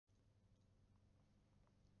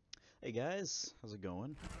Hey guys, how's it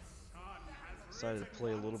going? Decided to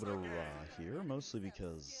play a little bit of Raw here, mostly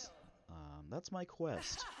because that's my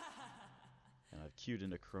quest. And I've queued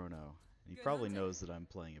into Chrono. And he probably knows that I'm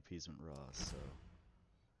playing Appeasement Raw, so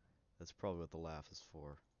that's probably what the laugh is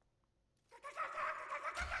for.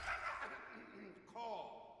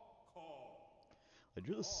 I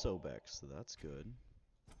drew the Sobek, so that's good.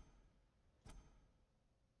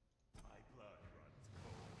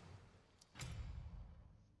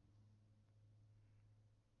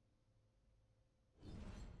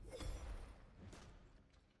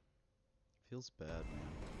 Feels bad, man.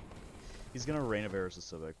 He's gonna Rain of Arrows to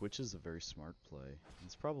Sobek, which is a very smart play.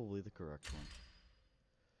 It's probably the correct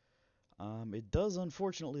one. It does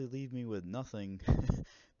unfortunately leave me with nothing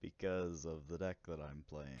because of the deck that I'm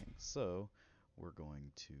playing. So, we're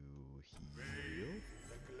going to heal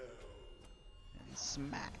and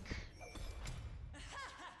smack.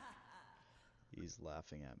 He's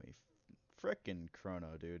laughing at me. Frickin'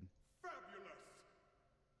 Chrono, dude.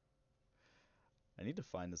 I need to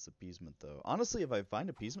find this Appeasement, though. Honestly, if I find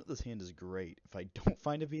Appeasement, this hand is great. If I don't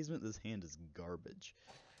find Appeasement, this hand is garbage.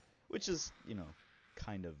 Which is, you know,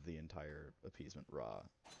 kind of the entire Appeasement Raw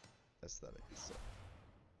aesthetic, so.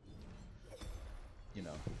 You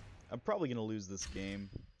know, I'm probably going to lose this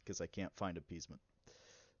game because I can't find Appeasement.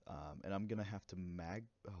 And I'm going to have to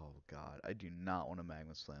oh god, I do not want to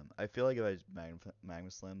Magma Slam. I feel like if I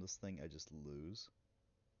Magma Slam this thing, I just lose.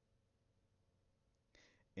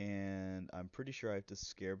 And I'm pretty sure I have to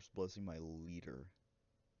Scarab's Blessing my leader.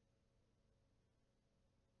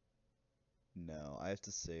 No, I have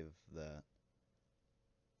to save that.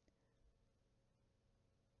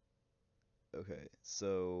 Okay,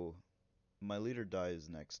 so my leader dies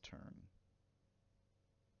next turn.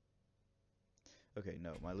 Okay,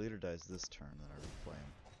 no, my leader dies this turn, then I replay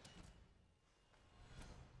him.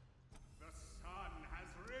 The sun has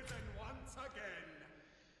risen once again.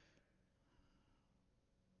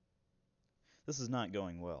 This is not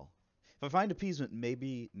going well. If I find Appeasement,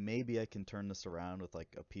 maybe I can turn this around with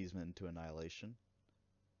like Appeasement into Annihilation.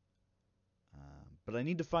 But I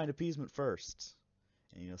need to find Appeasement first.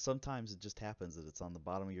 And you know, sometimes it just happens that it's on the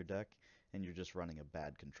bottom of your deck, and you're just running a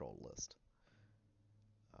bad control list.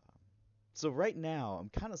 So right now, I'm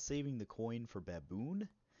kind of saving the coin for Baboon.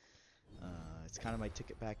 It's kind of my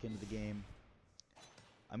ticket back into the game.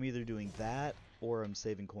 I'm either doing that, or I'm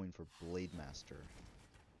saving coin for Blade Master.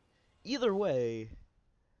 Either way,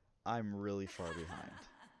 I'm really far behind.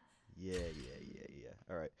 Yeah.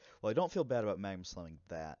 Alright. Well, I don't feel bad about Magma Slamming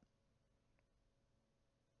that.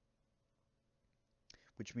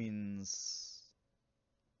 Which means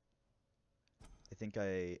I think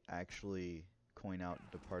I actually coin out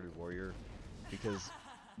Departed Warrior because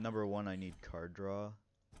number one, I need card draw,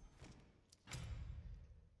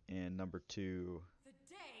 and number two,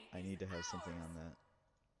 I need to have something on that.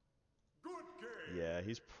 Yeah,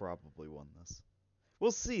 he's probably won this.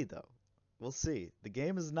 We'll see, though. We'll see. The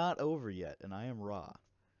game is not over yet, and I am Ra.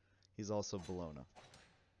 He's also Bellona.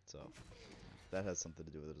 So, that has something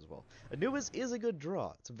to do with it as well. Anubis is a good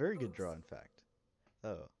draw. It's a very good draw, in fact.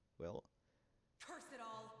 Oh, well. Curse it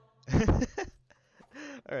all.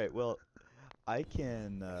 Alright, well, I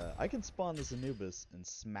can spawn this Anubis and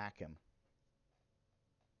smack him.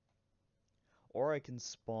 Or I can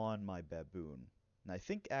spawn my Baboon. And I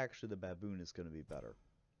think actually the Baboon is going to be better.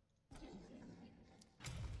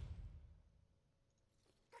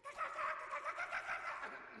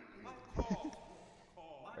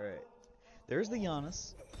 Alright. There's the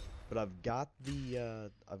Giannis, but I've got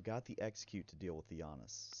the Execute to deal with the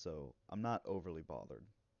Giannis, so I'm not overly bothered.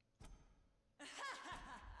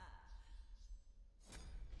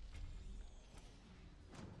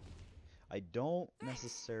 I don't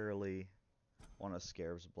necessarily want a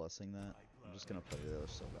Scarab's Blessing that. I'm just going to play the other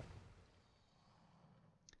Sobek.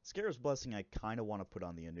 Scarab's Blessing I kind of want to put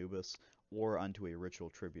on the Anubis or onto a Ritual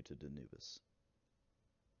Tribute to Anubis.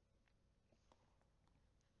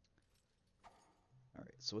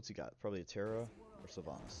 Alright, so what's he got? Probably a Terra or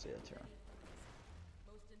Sylvanas? Yeah, Terra.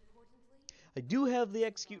 I do have the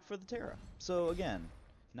Execute for the Terra. So again,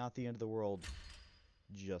 not the end of the world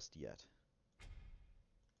just yet.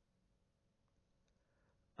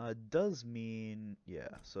 Does mean, yeah,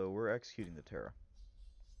 so we're executing the Terra.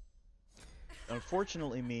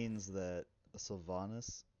 Unfortunately means that a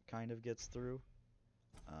Sylvanas kind of gets through,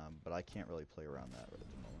 but I can't really play around that right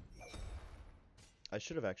at the moment. I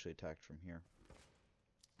should have actually attacked from here.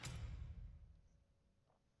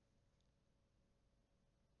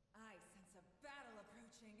 I sense a battle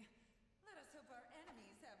approaching. Let us hope our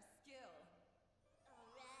enemies have skill.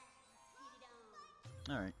 Alright, let's get it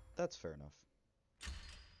on. Alright, that's fair enough.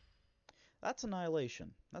 That's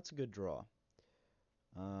Annihilation. That's a good draw.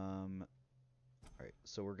 Alright,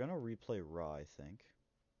 so we're gonna replay Ra, I think.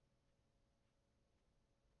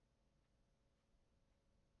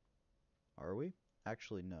 Are we?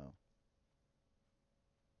 Actually, no.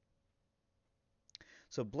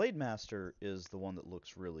 So Blade Master is the one that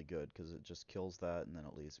looks really good, because it just kills that, and then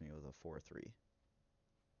it leaves me with a 4-3.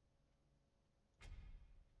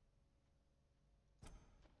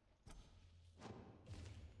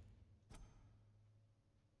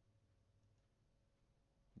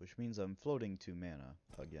 Which means I'm floating 2 mana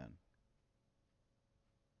again.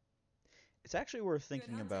 It's actually worth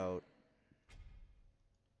thinking about...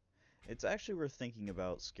 It's actually worth thinking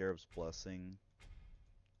about Scarab's Blessing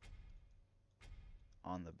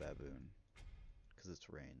on the Baboon, because it's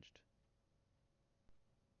ranged.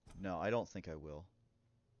 No, I don't think I will.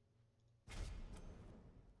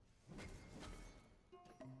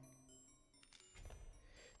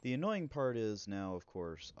 The annoying part is now, of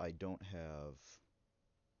course, I don't have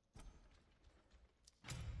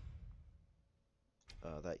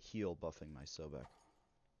that heal buffing my Sobek.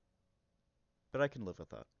 But I can live with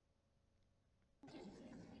that.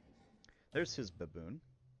 There's his Baboon.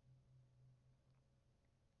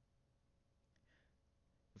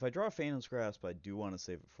 If I draw Phantom's Grasp, I do want to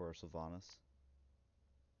save it for Sylvanas.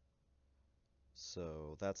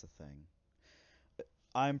 So that's a thing.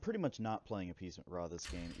 I'm pretty much not playing Appeasement Raw this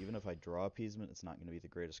game. Even if I draw Appeasement, it's not going to be the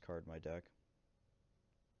greatest card in my deck.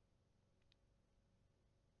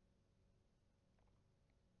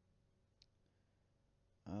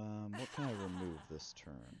 What can I remove this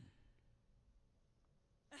turn?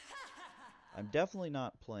 I'm definitely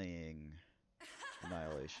not playing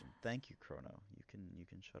Annihilation. Thank you, Chrono. You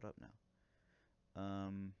can shut up now.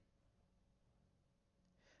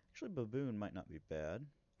 Actually, Baboon might not be bad.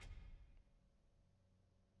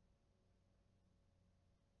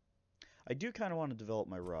 I do kind of want to develop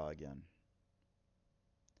my Ra again.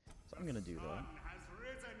 So I'm going to do that. Has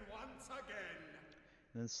risen once again.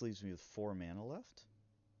 And this leaves me with 4 mana left.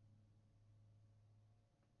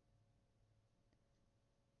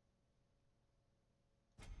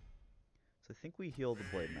 So I think we heal the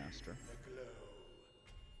Blade Master.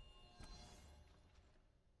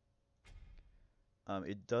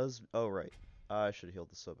 It does... Oh, right. I should have healed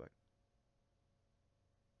the Sobek.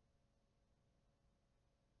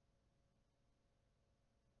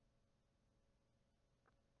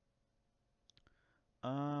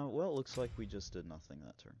 Well, it looks like we just did nothing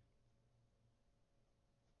that turn.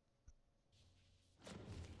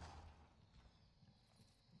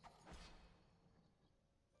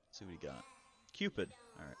 Let's see what he got. Cupid.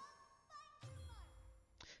 Alright.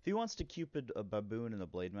 If he wants to Cupid a Baboon and a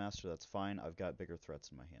Blade Master, that's fine. I've got bigger threats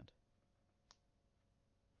in my hand.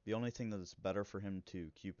 The only thing that is better for him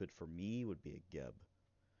to Cupid for me would be a Geb.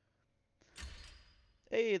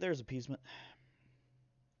 Hey, there's Appeasement.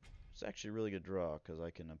 It's actually a really good draw, because I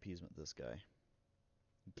can Appeasement this guy.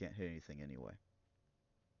 He can't hit anything anyway.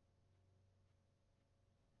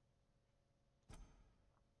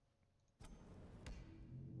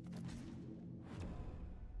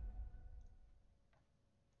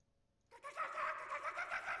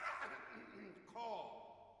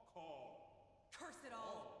 Curse it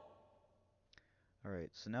all! Alright,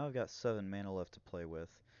 so now I've got 7 mana left to play with,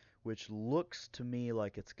 which looks to me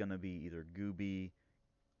like it's going to be either Gooby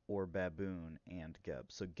or Baboon and Geb.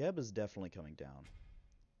 So Geb is definitely coming down.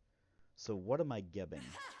 So what am I Gebbing?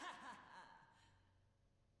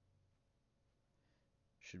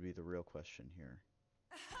 Should be the real question here.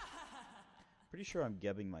 Pretty sure I'm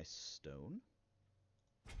Gebbing my Stone.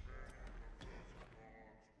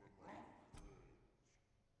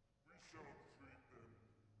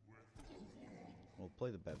 We'll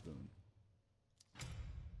play the Baboon.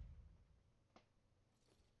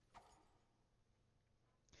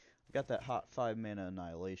 I got that hot 5 mana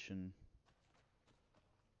Annihilation.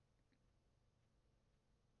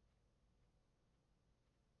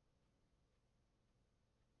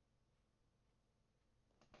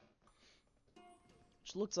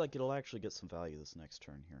 Which looks like it'll actually get some value this next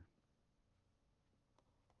turn here.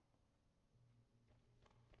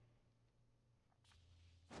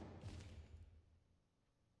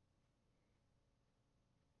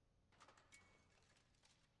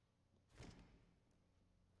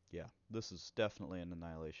 Yeah, this is definitely an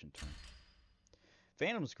Annihilation turn.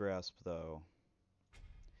 Phantom's Grasp, though,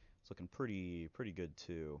 it's looking pretty good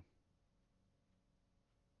too.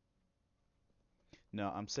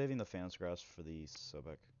 No, I'm saving the Phantom's Grasp for the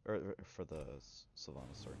Sobek, or for the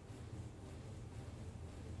Sylvanas, sorry.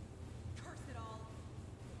 Curse it all!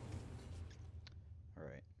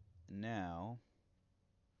 Alright, now,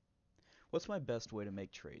 what's my best way to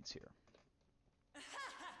make trades here?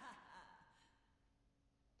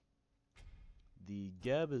 The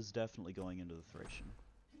Geb is definitely going into the Thracian.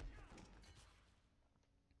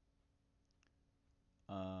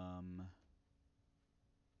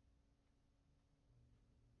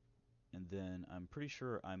 And then I'm pretty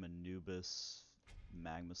sure I'm Anubis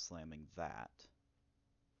Magma Slamming that.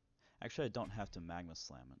 Actually, I don't have to Magma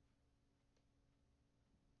Slam it.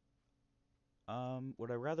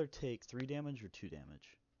 Would I rather take 3 damage or 2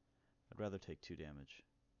 damage? I'd rather take 2 damage.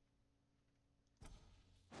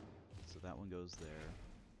 So that one goes there.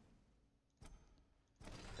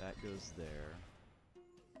 That goes there.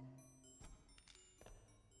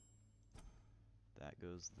 That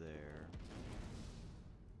goes there.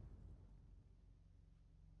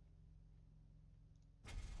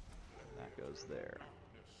 That goes there.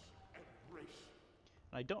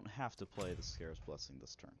 And I don't have to play the Scarab's Blessing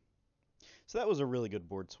this turn. So that was a really good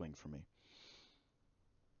board swing for me.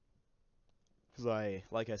 Because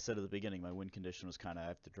like I said at the beginning, my win condition was kind of I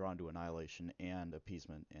have to draw into Annihilation and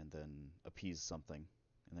Appeasement, and then appease something,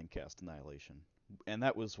 and then cast Annihilation. And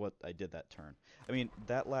that was what I did that turn. I mean,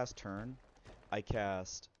 that last turn, I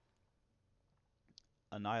cast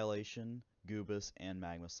Annihilation, Goobus, and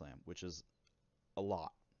Magma Slam, which is a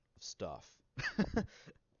lot of stuff.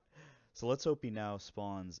 So let's hope he now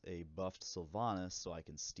spawns a buffed Sylvanas so I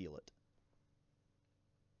can steal it.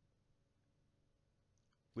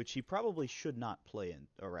 Which he probably should not play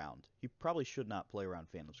around. He probably should not play around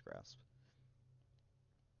Phantom's Grasp.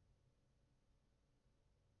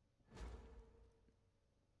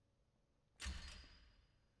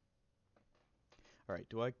 Alright,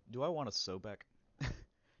 do I want a Sobek?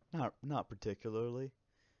 Not particularly,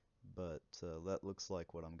 but that looks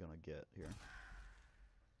like what I'm gonna get here.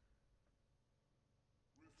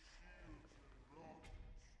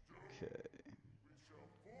 Okay.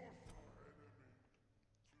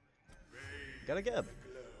 Got a Geb.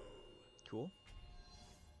 Cool.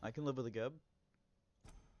 I can live with a Geb.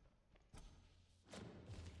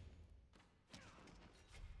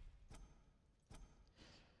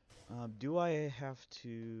 Do I have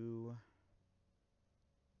to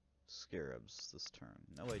Scarabs this turn?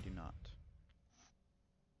 No, I do not.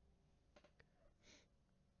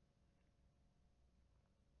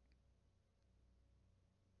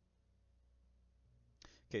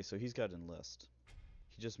 Okay, so he's got Enlist.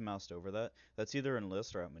 He just moused over that. That's either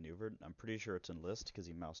Enlist or outmaneuvered. I'm pretty sure it's Enlist because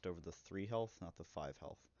he moused over the 3 health, not the 5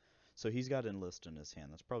 health. So he's got Enlist in his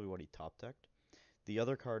hand. That's probably what he top decked. The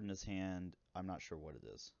other card in his hand, I'm not sure what it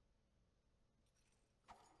is.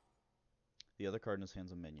 The other card in his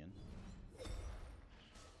hand's a minion.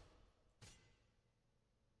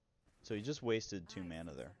 So he just wasted 2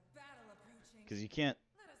 mana there. Because you can't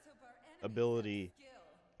ability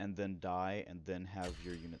and then die and then have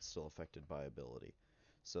your unit still affected by ability.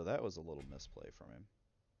 So that was a little misplay from him.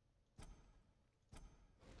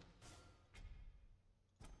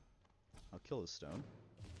 I'll kill his stone.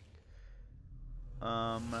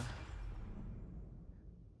 I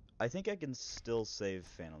think I can still save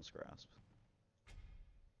Phantom's Grasp.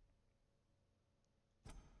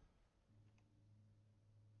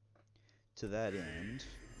 To that end,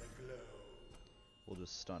 we'll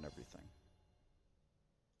just stun everything.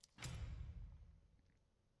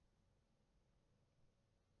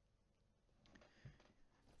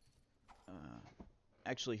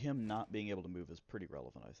 Actually, him not being able to move is pretty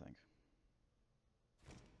relevant, I think.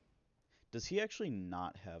 Does he actually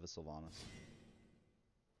not have a Sylvanas?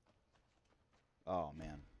 Oh,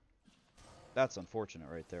 man. That's unfortunate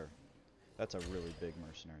right there. That's a really big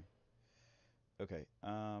mercenary. Okay,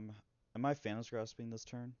 am I Phantom's Grasping this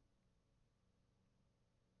turn?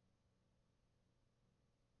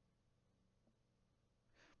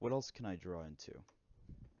 What else can I draw into?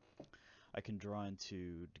 I can draw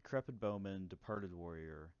into Decrepit Bowman, Departed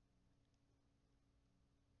Warrior,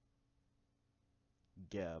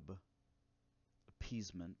 Geb,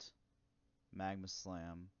 Appeasement, Magma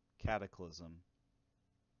Slam, Cataclysm.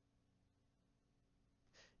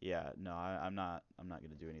 Yeah, no, I'm not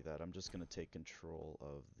gonna do any of that. I'm just gonna take control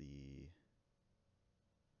of the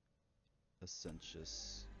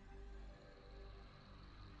Essentius.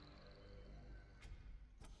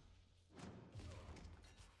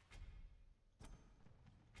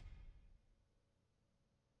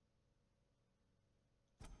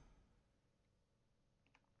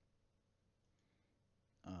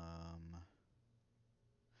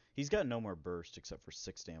 He's got no more burst except for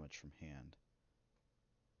 6 damage from hand.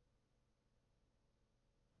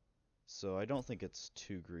 So I don't think it's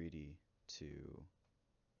too greedy to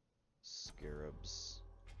Scarabs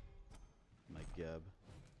my Geb.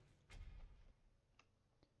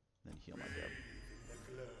 Then heal my Geb.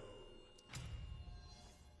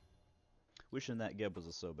 Wishing that Geb was a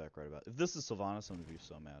Sobek right about. If this is Sylvanas, I'm gonna be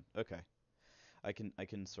so mad. Okay. I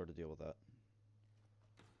can sort of deal with that.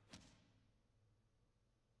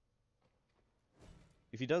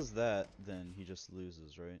 If he does that, then he just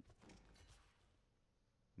loses, right?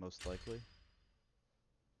 Most likely.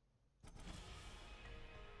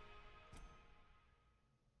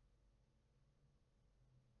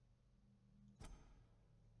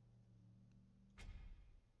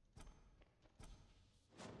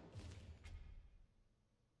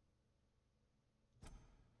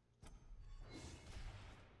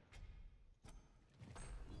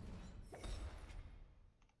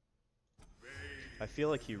 I feel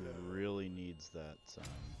like he really needs that.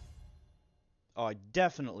 Oh, I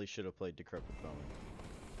definitely should have played Decrepit Bowman.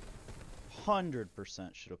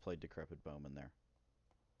 100% should have played Decrepit Bowman there.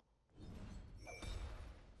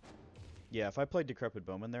 Yeah, if I played Decrepit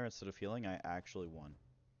Bowman there instead of healing, I actually won.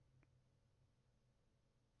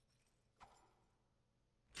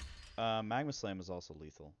 Magma Slam is also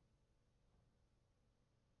lethal.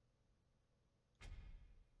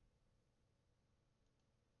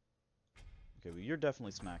 Okay, well, you're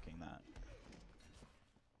definitely smacking that.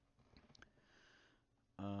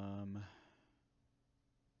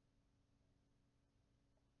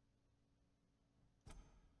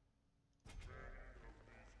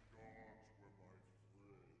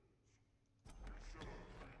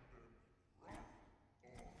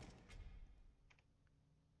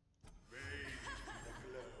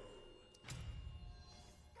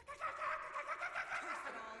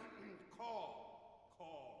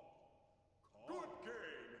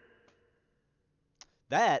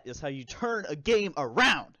 That is how you turn a game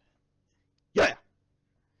around! Yeah!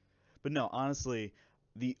 But no, honestly,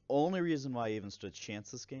 the only reason why I even stood a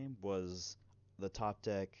chance this game was the top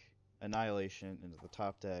deck Annihilation into the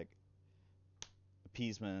top deck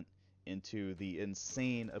Appeasement into the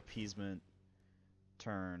insane Appeasement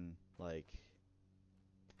turn, like,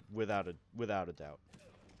 without a doubt.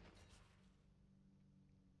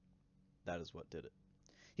 That is what did it.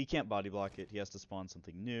 He can't body block it. He has to spawn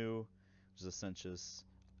something new, which is Essentious.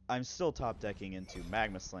 I'm still top decking into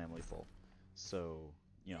Magma Slam lethal, so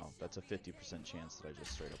you know that's a 50% chance that I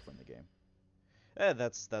just straight up win the game.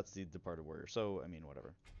 That's the Departed Warrior. So I mean,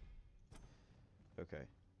 whatever. Okay.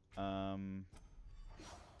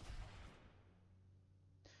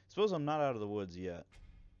 Suppose I'm not out of the woods yet.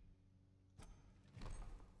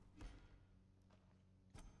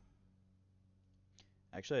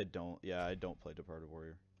 Actually, I don't. Yeah, I don't play Departed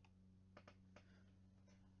Warrior.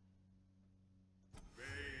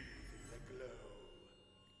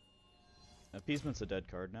 Appeasement's a dead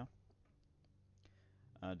card now.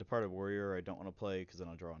 Departed Warrior I don't want to play because then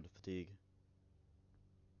I'll draw into Fatigue.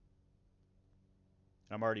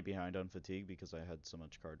 I'm already behind on Fatigue because I had so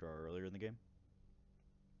much card draw earlier in the game.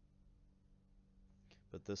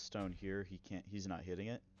 But this stone here, he's not hitting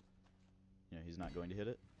it. You know, he's not going to hit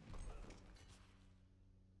it.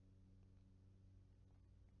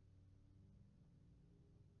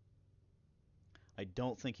 I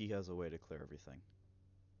don't think he has a way to clear everything.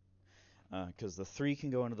 Because the 3 can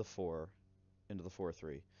go into the 4, into the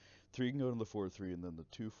 4-3. 3 can go into the 4-3, and then the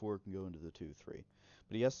 2-4 can go into the 2-3.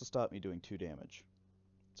 But he has to stop me doing 2 damage.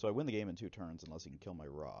 So I win the game in 2 turns unless he can kill my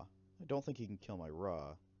Ra. I don't think he can kill my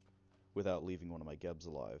Ra without leaving one of my Gebs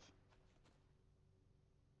alive.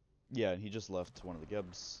 Yeah, and he just left one of the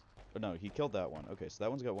Gebs. Oh, no, he killed that one. Okay, so that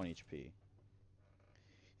one's got 1 HP.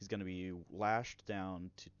 He's going to be lashed down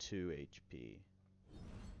to 2 HP.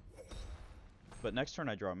 But next turn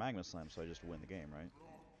I draw a Magma Slam, so I just win the game, right?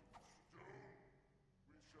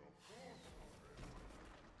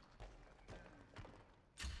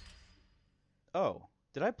 Oh,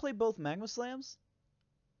 did I play both Magma Slams?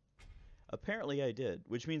 Apparently I did,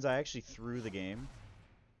 which means I actually threw the game.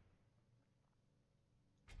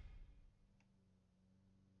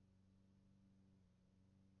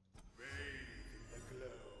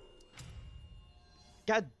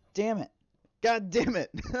 God damn it! God damn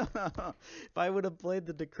it! If I would have played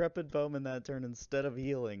the Decrepit Bowman that turn instead of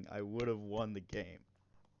healing, I would have won the game.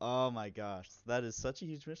 Oh my gosh, that is such a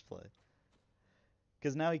huge misplay.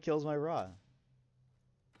 Because now he kills my Ra.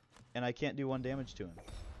 And I can't do 1 damage to him.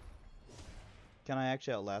 Can I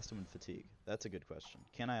actually outlast him in Fatigue? That's a good question.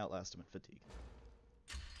 Can I outlast him in Fatigue?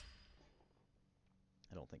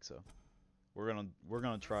 I don't think so. We're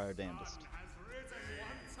gonna try our damnedest.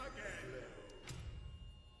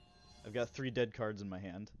 I've got 3 dead cards in my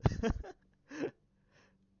hand.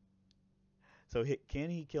 So can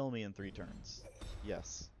he kill me in 3 turns?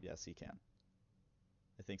 Yes. Yes, he can.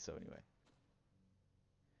 I think so anyway.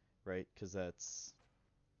 Right? Because that's...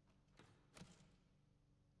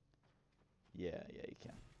 Yeah, he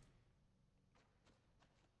can.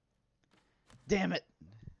 Damn it!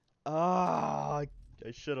 Ah,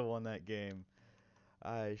 I should have won that game.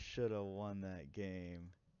 I should have won that game.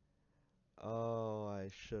 Oh, I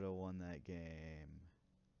should have won that game.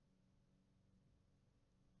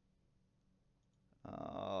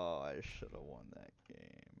 Oh, I should have won that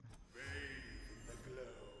game.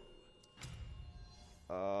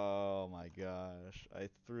 Oh my gosh. I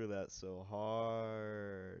threw that so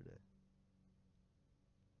hard.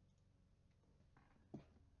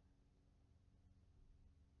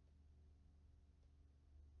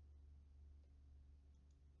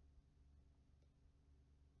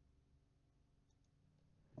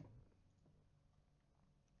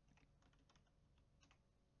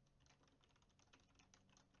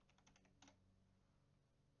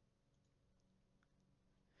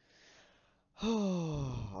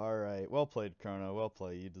 Alright, well played, Chrono. Well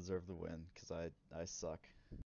played. You deserve the win, because I suck.